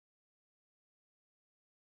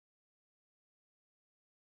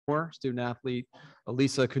Moore, student athlete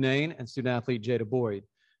Elissa Cunane, and student athlete Jada Boyd.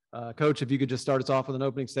 Coach, if you could just start us off with an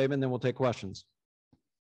opening statement, then we'll take questions.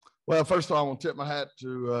 Well, first of all, I want to tip my hat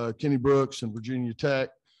to Kenny Brooks and Virginia Tech.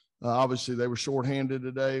 Obviously, they were shorthanded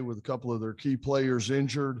today with a couple of their key players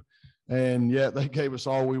injured, and yet they gave us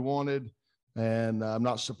all we wanted. And I'm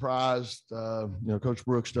not surprised. Coach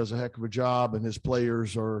Brooks does a heck of a job, and his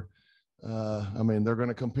players are, they're going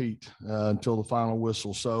to compete until the final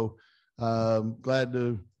whistle. So glad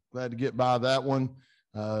to get by that one.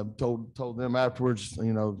 Told them afterwards,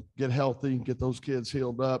 get healthy, get those kids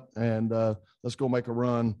healed up, and let's go make a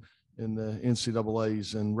run in the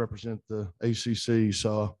NCAAs and represent the ACC.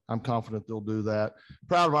 So I'm confident they'll do that.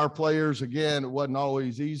 Proud of our players. Again, it wasn't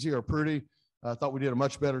always easy or pretty. I thought we did a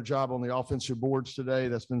much better job on the offensive boards today.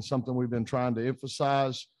 That's been something we've been trying to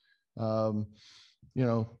emphasize.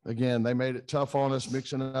 Again, they made it tough on us,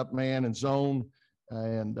 mixing up man and zone.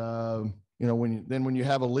 And, when you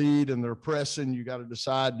have a lead and they're pressing, you got to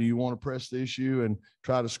decide, do you want to press the issue and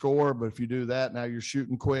try to score? But if you do that, now you're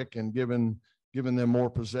shooting quick and giving them more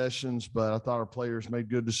possessions. But I thought our players made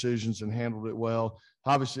good decisions and handled it well.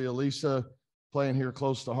 Obviously, Elissa playing here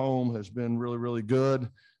close to home has been really, really good.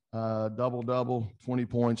 Double, 20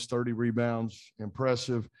 points, 30 rebounds,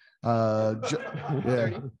 impressive. Yeah.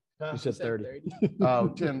 You said 30.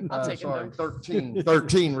 10, sorry,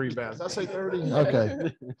 13 rebounds. Did I say 30?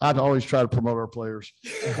 Okay. I'd always try to promote our players.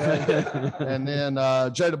 Okay. And then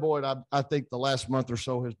Jada Boyd, I think the last month or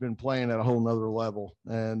so has been playing at a whole nother level.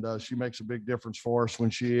 And she makes a big difference for us when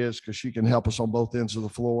she is, because she can help us on both ends of the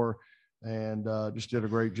floor, and just did a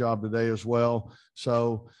great job today as well.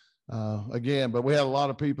 So, again, but we had a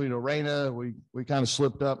lot of people, Raina, we kind of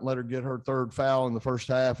slipped up and let her get her third foul in the first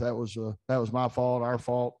half. That was my fault, our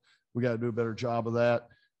fault. We got to do a better job of that.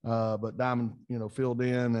 But Diamond, filled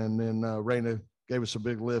in, and then Raina gave us a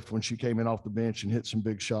big lift when she came in off the bench and hit some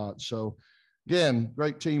big shots. So again,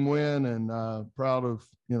 great team win, and proud of,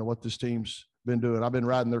 what this team's been doing. I've been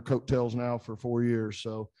riding their coattails now for 4 years.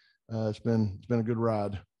 So it's been a good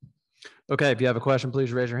ride. Okay. If you have a question,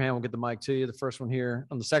 please raise your hand. We'll get the mic to you. The first one here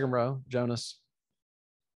on the second row, Jonas.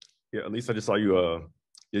 Yeah, at least I just saw you,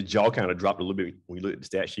 your jaw kind of dropped a little bit when you looked at the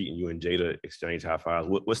stat sheet and you and Jada exchanged high fives.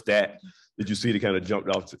 What stat did you see that kind of jumped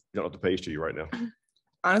off the page to you right now?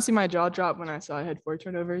 Honestly, my jaw dropped when I saw I had 4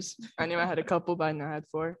 turnovers. I knew I had a couple, but I didn't know I had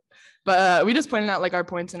 4. But we just pointed out our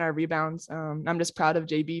points and our rebounds. I'm just proud of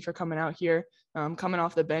JB for coming out here, coming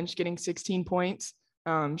off the bench, getting 16 points.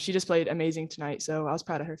 She just played amazing tonight, so I was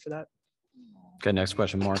proud of her for that. Okay, next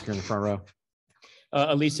question, Mark, here in the front row.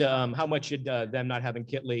 Elissa, how much should them not having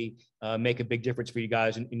Kitley make a big difference for you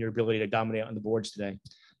guys in your ability to dominate on the boards today?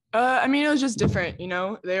 It was just different.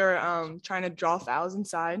 They were trying to draw fouls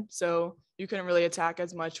inside, so you couldn't really attack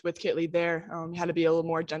as much with Kitley there. You had to be a little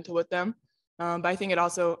more gentle with them. But I think it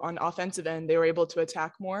also, on the offensive end, they were able to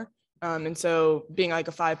attack more. And so being a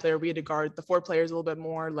 5-player, we had to guard the 4 players a little bit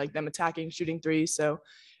more, like them attacking, shooting threes. So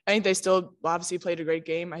I think they still obviously played a great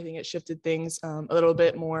game. I think it shifted things a little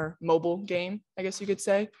bit more mobile game, I guess you could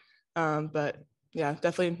say. But yeah,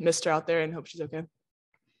 definitely missed her out there and hope she's okay.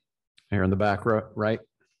 Here in the back row, right?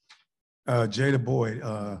 Jada Boyd,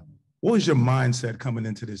 what was your mindset coming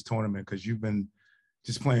into this tournament? Because you've been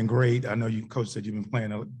just playing great. I know Coach said you've been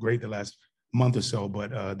playing great the last month or so,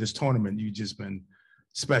 but this tournament, you've just been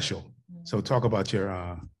special. So talk about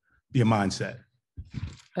your mindset.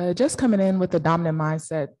 Just coming in with a dominant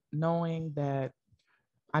mindset, knowing that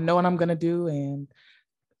I know what I'm going to do and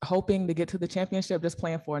hoping to get to the championship. Just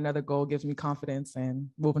playing for another goal gives me confidence, and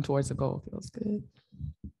moving towards the goal feels good.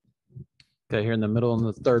 Okay, here in the middle in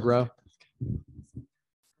the third row.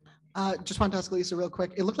 Just wanted to ask Elissa real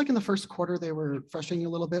quick. It looked like in the first quarter they were frustrating you a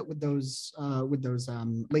little bit with those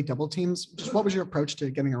late double teams. Just what was your approach to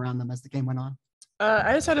getting around them as the game went on?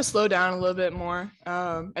 I just had to slow down a little bit more.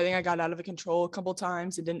 I think I got out of control a couple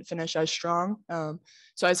times and didn't finish as strong.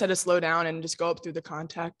 So I just had to slow down and just go up through the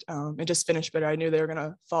contact and just finish better. I knew they were going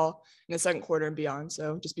to fall in the second quarter and beyond.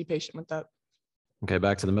 So just be patient with that. Okay,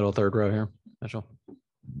 back to the middle third row here. Mitchell.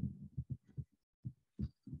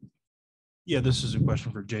 Yeah, this is a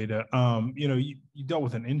question for Jada. You dealt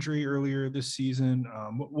with an injury earlier this season.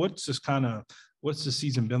 What's the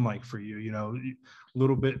season been like for you? A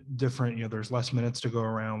little bit different. There's less minutes to go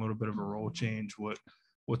around, a little bit of a role change.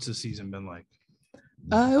 What's the season been like?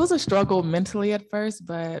 It was a struggle mentally at first,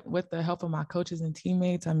 but with the help of my coaches and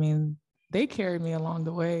teammates, they carried me along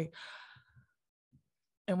the way.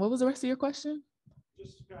 And what was the rest of your question?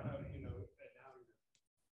 Just kind of, and now you're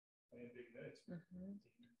playing big minutes.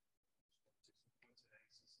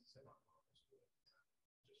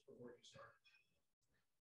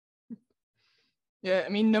 Mm-hmm. Yeah, I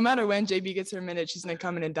mean, no matter when JB gets her minute, she's going to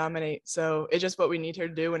come in and dominate. So it's just what we need her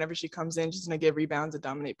to do. Whenever she comes in, she's going to get rebounds and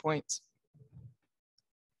dominate points.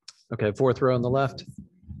 Okay, fourth row on the left.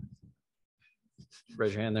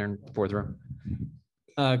 Raise your hand there in fourth row.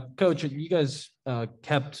 Coach, you guys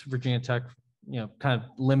kept Virginia Tech, kind of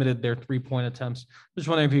limited their 3-point attempts. Just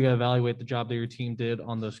wondering if you could evaluate the job that your team did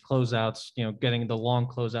on those closeouts, getting the long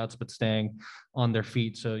closeouts, but staying on their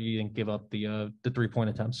feet so you didn't give up the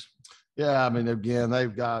 3-point attempts. Yeah, I mean, again,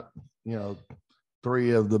 they've got,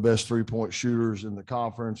 3 of the best 3-point shooters in the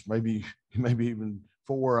conference, maybe even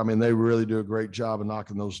 4. I mean, they really do a great job of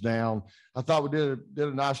knocking those down. I thought we did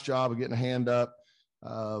a nice job of getting a hand up.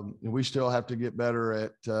 We still have to get better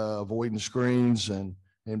at avoiding screens and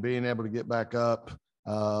being able to get back up.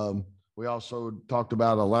 We also talked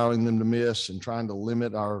about allowing them to miss and trying to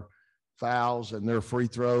limit our fouls and their free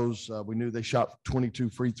throws. We knew they shot 22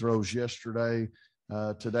 free throws yesterday.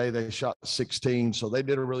 Today they shot 16. So they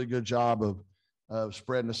did a really good job of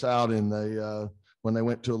spreading us out when they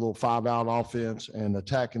went to a little 5-out offense and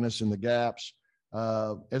attacking us in the gaps.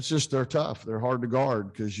 It's just they're tough. They're hard to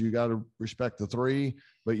guard because you got to respect the 3,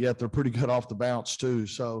 but yet they're pretty good off the bounce too.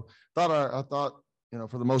 So I thought,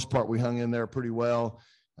 for the most part, we hung in there pretty well.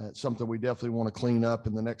 It's something we definitely want to clean up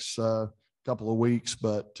in the next couple of weeks.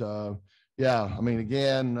 But yeah, I mean,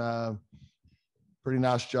 again, pretty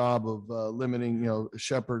nice job of limiting,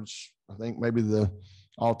 Shepard's, I think maybe the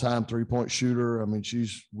all-time 3-point shooter. I mean,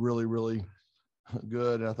 she's really, really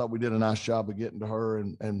good. And I thought we did a nice job of getting to her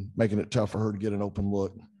and making it tough for her to get an open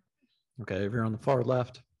look. Okay, if you're on the far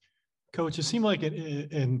left. Coach, it seemed like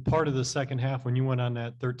in part of the second half when you went on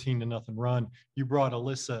that 13-0 run, you brought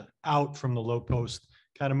Elissa out from the low post,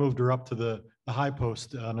 kind of moved her up to the high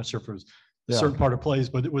post. I'm not sure if it was a certain part of plays,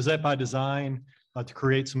 but was that by design to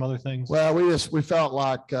create some other things? Well, we felt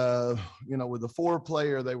like, with the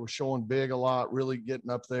 4-player, they were showing big a lot, really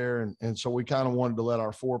getting up there. And so we kind of wanted to let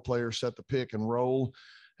our 4-player set the pick and roll.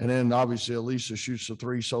 And then obviously Elissa shoots the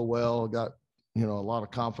 3 so well, got, a lot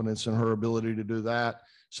of confidence in her ability to do that.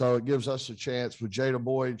 So it gives us a chance with Jada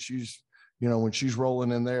Boyd. She's, when she's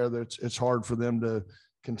rolling in there, it's hard for them to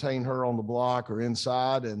contain her on the block or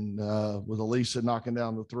inside. And with Elissa knocking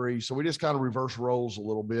down the 3. So we just kind of reverse roles a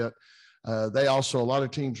little bit. They also, a lot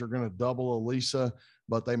of teams are going to double Elissa,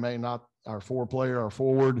 but they may not, our 4-player, our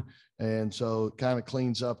forward. And so it kind of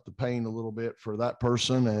cleans up the pain a little bit for that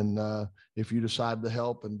person. And if you decide to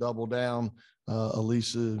help and double down,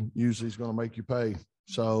 Elissa usually is going to make you pay.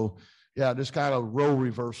 So yeah, just kind of role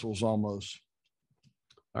reversals almost.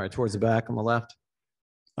 All right, towards the back on the left.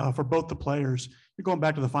 For both the players, you're going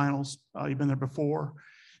back to the finals. You've been there before.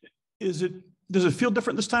 Does it feel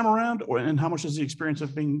different this time around, and how much does the experience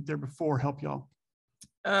of being there before help y'all?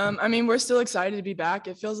 I mean, we're still excited to be back.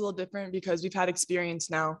 It feels a little different because we've had experience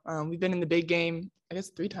now. We've been in the big game, I guess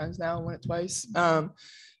 3 times now, won it twice.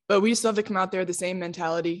 But we still have to come out there with the same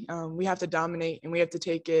mentality. We have to dominate and we have to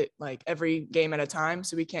take it like every game at a time.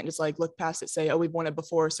 So we can't just like look past it, say, oh, we've won it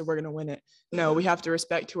before, so we're going to win it. No, we have to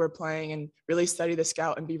respect who we're playing and really study the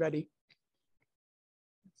scout and be ready.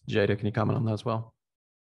 Jada, can you comment on that as well?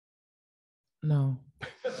 No.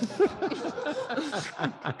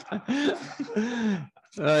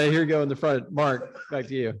 Here we go in the front. Mark, back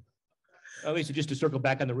to you. Elissa, just to circle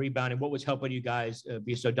back on the rebound, and what was helping you guys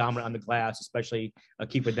be so dominant on the glass, especially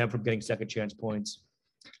keeping them from getting second chance points?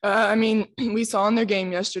 I mean, we saw in their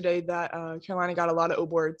game yesterday that Carolina got a lot of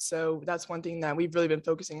O-boards. So that's one thing that we've really been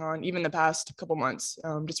focusing on, even the past couple months,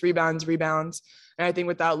 just rebounds. And I think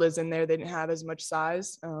without Liz in there, they didn't have as much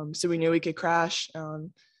size. So we knew we could crash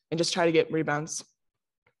and just try to get rebounds.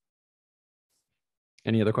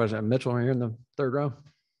 Any other questions? Mitchell, right here in the third row.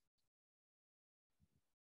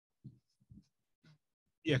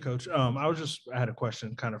 Yeah, Coach. I had a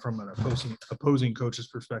question kind of from an opposing coach's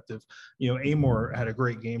perspective. Amor had a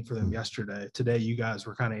great game for them yesterday. Today, you guys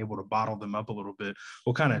were kind of able to bottle them up a little bit.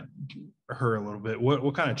 What kind of her a little bit?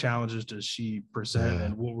 What kind of challenges does she present,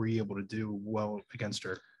 and what were you able to do well against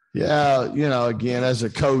her? Yeah, again, as a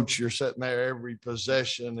coach, you're sitting there, every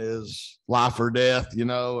possession is life or death,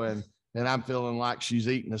 and I'm feeling like she's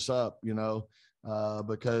eating us up,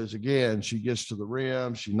 because again, she gets to the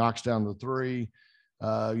rim, she knocks down the 3.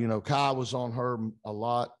 Kai was on her a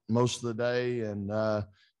lot most of the day. And,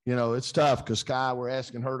 it's tough because Kai, we're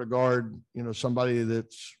asking her to guard, somebody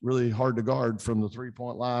that's really hard to guard from the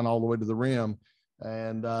 3-point line all the way to the rim.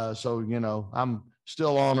 And so, I'm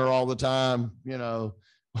still on her all the time,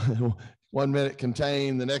 1 minute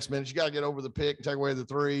contain, the next minute, you got to get over the pick and take away the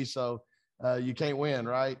 3. So you can't win.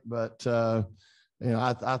 Right. But,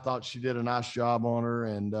 I thought she did a nice job on her.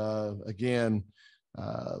 And again,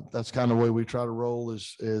 that's kind of the way we try to roll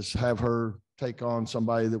is have her take on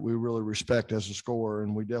somebody that we really respect as a scorer,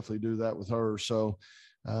 and we definitely do that with her. So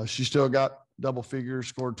she still got double figures,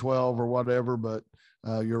 scored 12 or whatever, but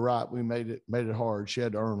you're right, we made it hard. She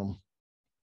had to earn them.